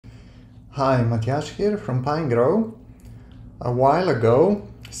Hi, Matthias here from Pinegrow. A while ago,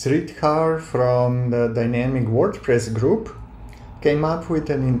 Sridhar from the Dynamic WordPress group came up with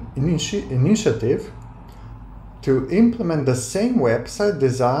an initiative to implement the same website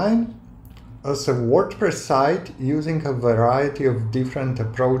design as a WordPress site using a variety of different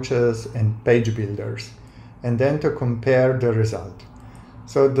approaches and page builders, and then to compare the result.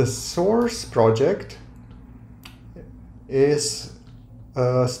 So the source project is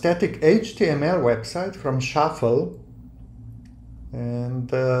a static HTML website from Shuffle, and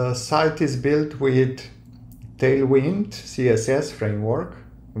the site is built with Tailwind CSS framework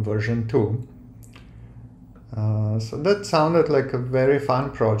version 2. So that sounded like a very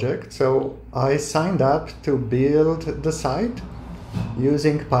fun project, so I signed up to build the site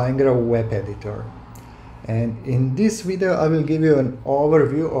using Pinegrow web editor. And in this video I will give you an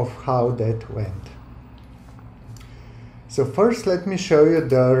overview of how that went. So first let me show you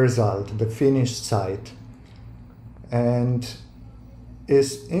the result, the finished site, and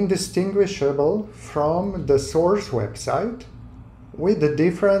is indistinguishable from the source website, with the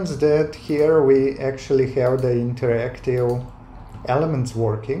difference that here we actually have the interactive elements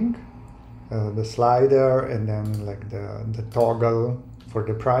working, the slider and then like the toggle for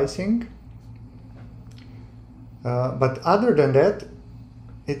the pricing. But other than that,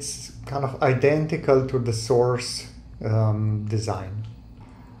 it's kind of identical to the source design.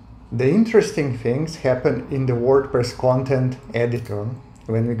 The interesting things happen in the WordPress content editor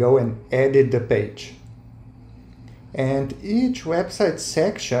when we go and edit the page. And each website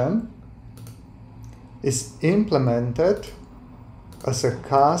section is implemented as a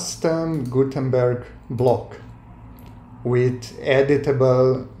custom Gutenberg block with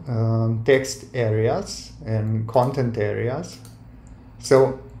editable text areas and content areas.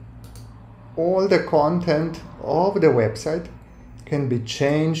 So all the content of the website can be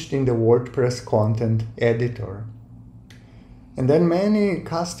changed in the WordPress content editor. And then many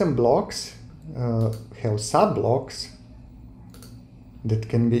custom blocks have sub-blocks that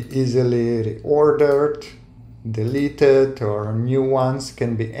can be easily reordered, deleted, or new ones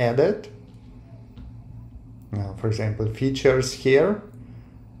can be added. For example, features here.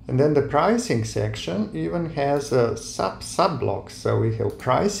 And then the pricing section even has a sub-blocks. So we have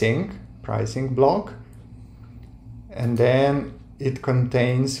pricing block, and then it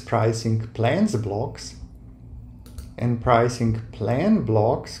contains pricing plans blocks, and pricing plan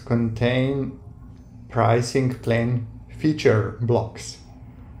blocks contain pricing plan feature blocks.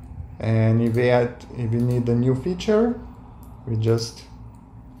 And if we need a new feature, we just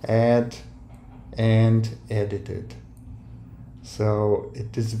add and edit it. So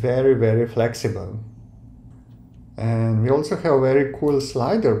it is very, very flexible. And we also have a very cool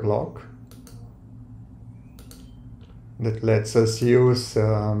slider block that lets us use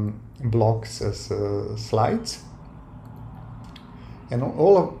blocks as slides. And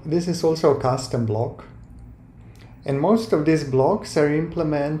all of this is also a custom block. And most of these blocks are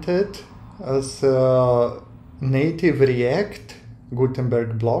implemented as native React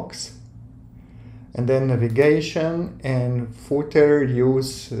Gutenberg blocks. And then navigation and footer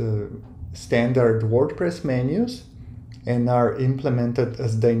use standard WordPress menus and are implemented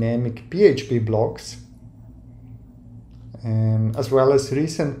as dynamic PHP blocks. And as well as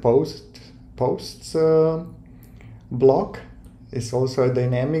recent posts block is also a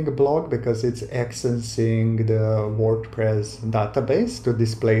dynamic block because it's accessing the WordPress database to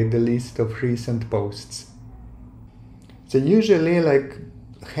display the list of recent posts. So usually like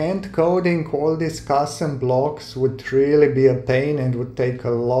hand coding all these custom blocks would really be a pain and would take a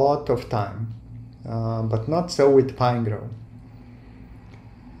lot of time, but not so with Pinegrow.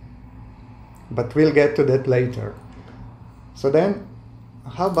 But we'll get to that later. So then,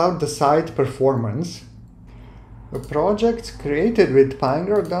 how about the site performance? The projects created with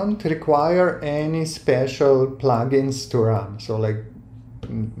Pinegrow don't require any special plugins to run. So like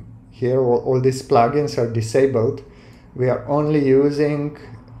here, all these plugins are disabled. We are only using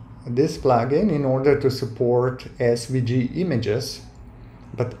this plugin in order to support SVG images.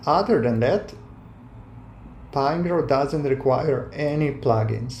 But other than that, Pinegrow doesn't require any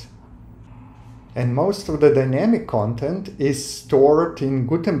plugins. And most of the dynamic content is stored in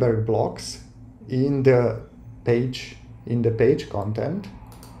Gutenberg blocks in the page content.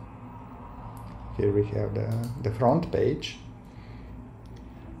 Here we have the front page.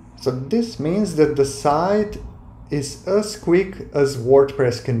 So this means that the site is as quick as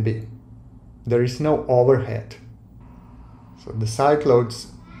WordPress can be. There is no overhead. So the site loads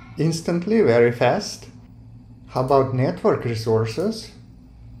instantly, very fast. How about network resources?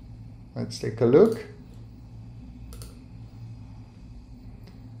 Let's take a look.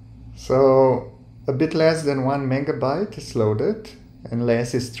 So a bit less than 1 megabyte is loaded and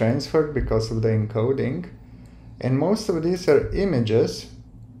less is transferred because of the encoding. And most of these are images,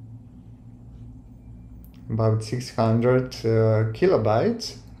 about 600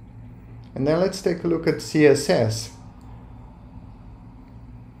 kilobytes. And then let's take a look at CSS.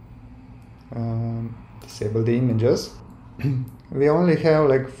 Disable the images. We only have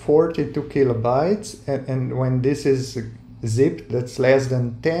like 42 kilobytes, and when this is zipped, that's less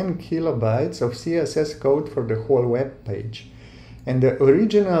than 10 kilobytes of CSS code for the whole web page. And the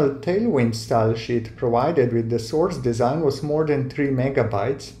original Tailwind style sheet provided with the source design was more than 3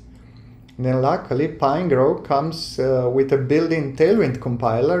 megabytes. And then luckily Pinegrow comes with a built-in Tailwind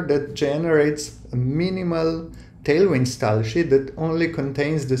compiler that generates a minimal Tailwind style sheet that only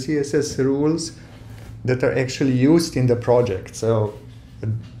contains the CSS rules that are actually used in the project. So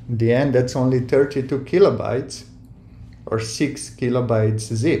in the end, that's only 32 kilobytes or 6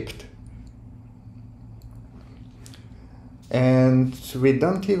 kilobytes zipped. And we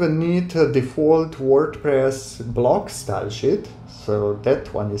don't even need a default WordPress block style sheet, so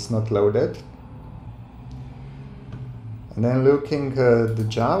that one is not loaded. And then looking at the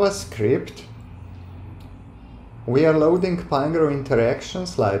JavaScript, we are loading Pinegrow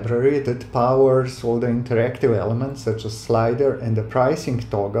interactions library that powers all the interactive elements such as slider and the pricing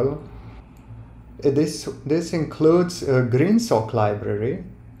toggle. This includes a green sock library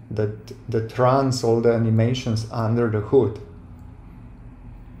that runs all the animations under the hood.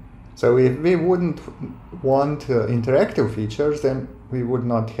 So if we wouldn't want interactive features, then we would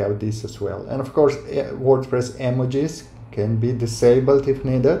not have this as well. And of course, WordPress emojis can be disabled if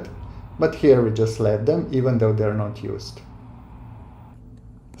needed, but here we just let them, even though they're not used.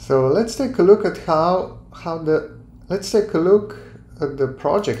 So let's take a look at let's take a look at the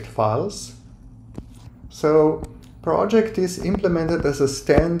project files. So project is implemented as a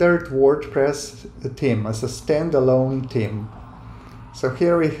standard WordPress theme, as a standalone theme. So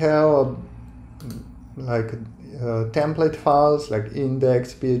here we have template files like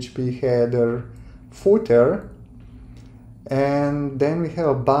index, PHP, header, footer, and then we have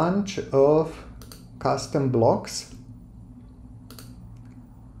a bunch of custom blocks,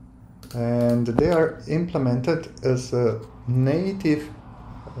 and they are implemented as native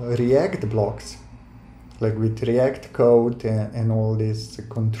React blocks, like with React code and all these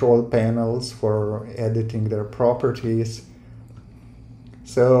control panels for editing their properties.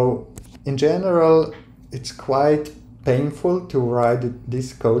 So in general, it's quite painful to write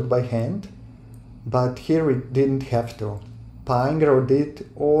this code by hand, but here we didn't have to. Pinegrow did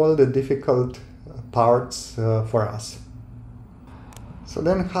all the difficult parts for us. So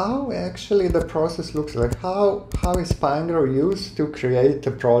then how actually the process looks like? How is Pinegrow used to create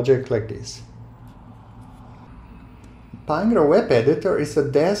a project like this? Pinegrow Web Editor is a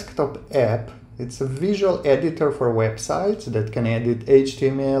desktop app. It's a visual editor for websites that can edit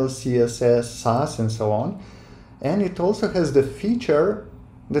HTML, CSS, Sass, and so on. And it also has the feature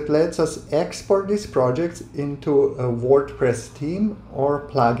that lets us export these projects into a WordPress theme or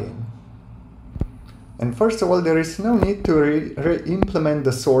plugin. And first of all, there is no need to re-implement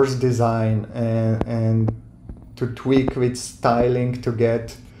the source design and to tweak with styling to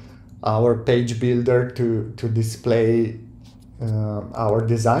get our page builder to display our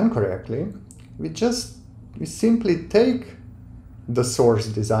design correctly. We simply take the source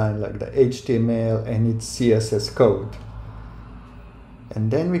design, like the HTML and its CSS code, and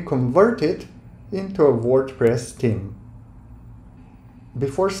then we convert it into a WordPress theme.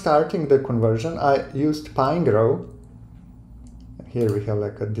 Before starting the conversion, I used Pinegrow. Here we have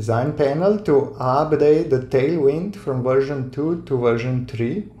like a design panel to update the Tailwind from version 2 to version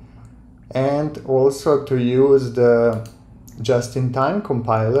 3, and also to use the just-in-time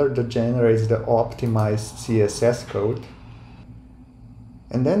compiler that generates the optimized CSS code.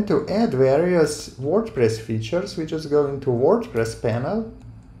 And then to add various WordPress features, we just go into WordPress panel.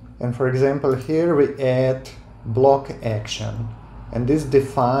 And for example, here we add block action. And this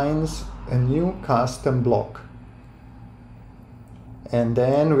defines a new custom block. And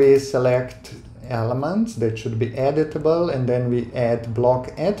then we select elements that should be editable, and then we add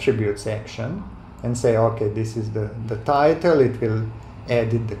block attributes action and say, okay, this is the title, it will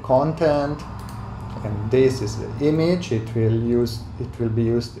edit the content, and this is the image, it will be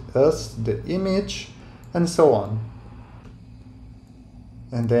used as the image, and so on.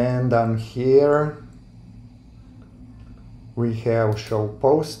 And then down here we have show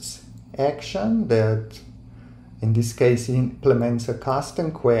posts action that in this case implements a custom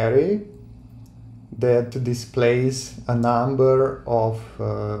query that displays a number of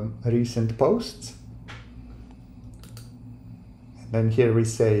recent posts. Then here we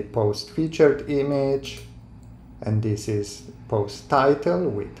say post featured image, and this is post title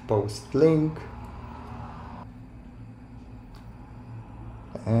with post link.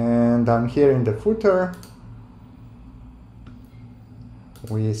 And down here in the footer,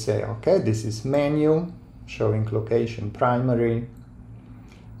 we say, okay, this is menu, showing location primary.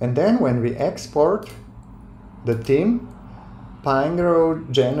 And then when we export the theme, Pinegrow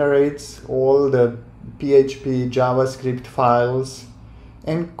generates all the PHP, JavaScript files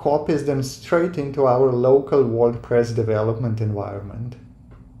and copies them straight into our local WordPress development environment.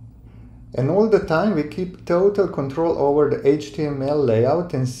 And all the time we keep total control over the HTML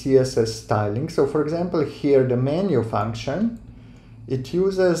layout and CSS styling. So for example, here the menu function, it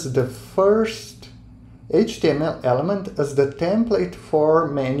uses the first HTML element as the template for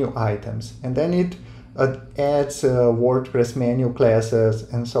menu items. And then it adds WordPress menu classes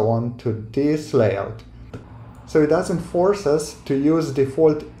and so on to this layout. So it doesn't force us to use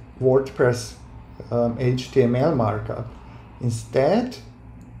default WordPress HTML markup. Instead,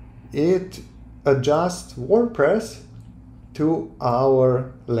 it adjusts WordPress to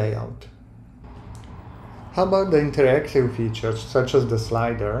our layout. How about the interactive features, such as the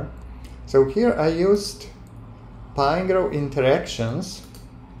slider? So here I used Pinegrow interactions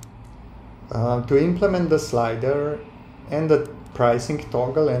to implement the slider and the pricing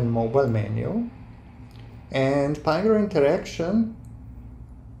toggle and mobile menu. And Pinegrow interaction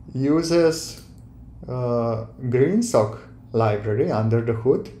uses GreenSock library under the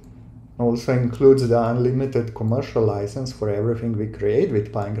hood. Also includes the unlimited commercial license for everything we create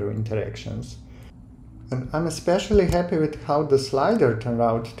with Pinegrow interactions. And I'm especially happy with how the slider turned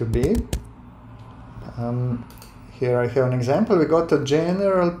out to be. Here I have an example. We got a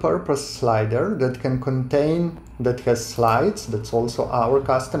general purpose slider that has slides. That's also our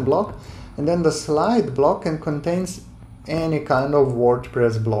custom block. And then the slide block contains any kind of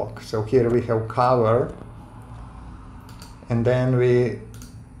WordPress block. So here we have cover, and then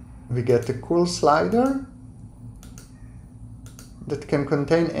we get a cool slider that can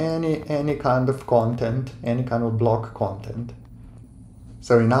contain any kind of content, any kind of block content.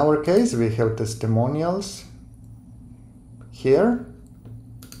 So in our case, we have testimonials here,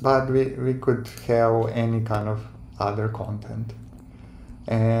 but we could have any kind of other content.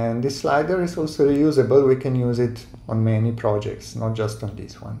 And this slider is also reusable. We can use it on many projects, not just on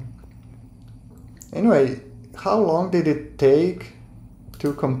this one. Anyway, how long did it take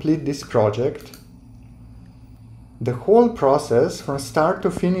to complete this project? The whole process from start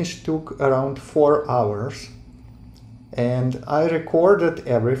to finish took around 4 hours. And I recorded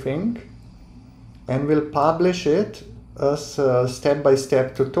everything and will publish it as a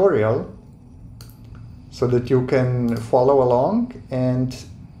step-by-step tutorial so that you can follow along and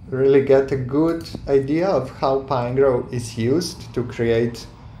really get a good idea of how Pinegrow is used to create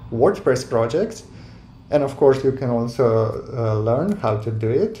WordPress projects. And of course, you can also learn how to do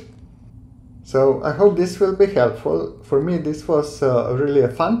it. So I hope this will be helpful. For me, this was really a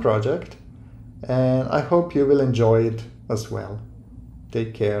fun project, and I hope you will enjoy it as well.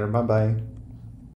 Take care. Bye-bye.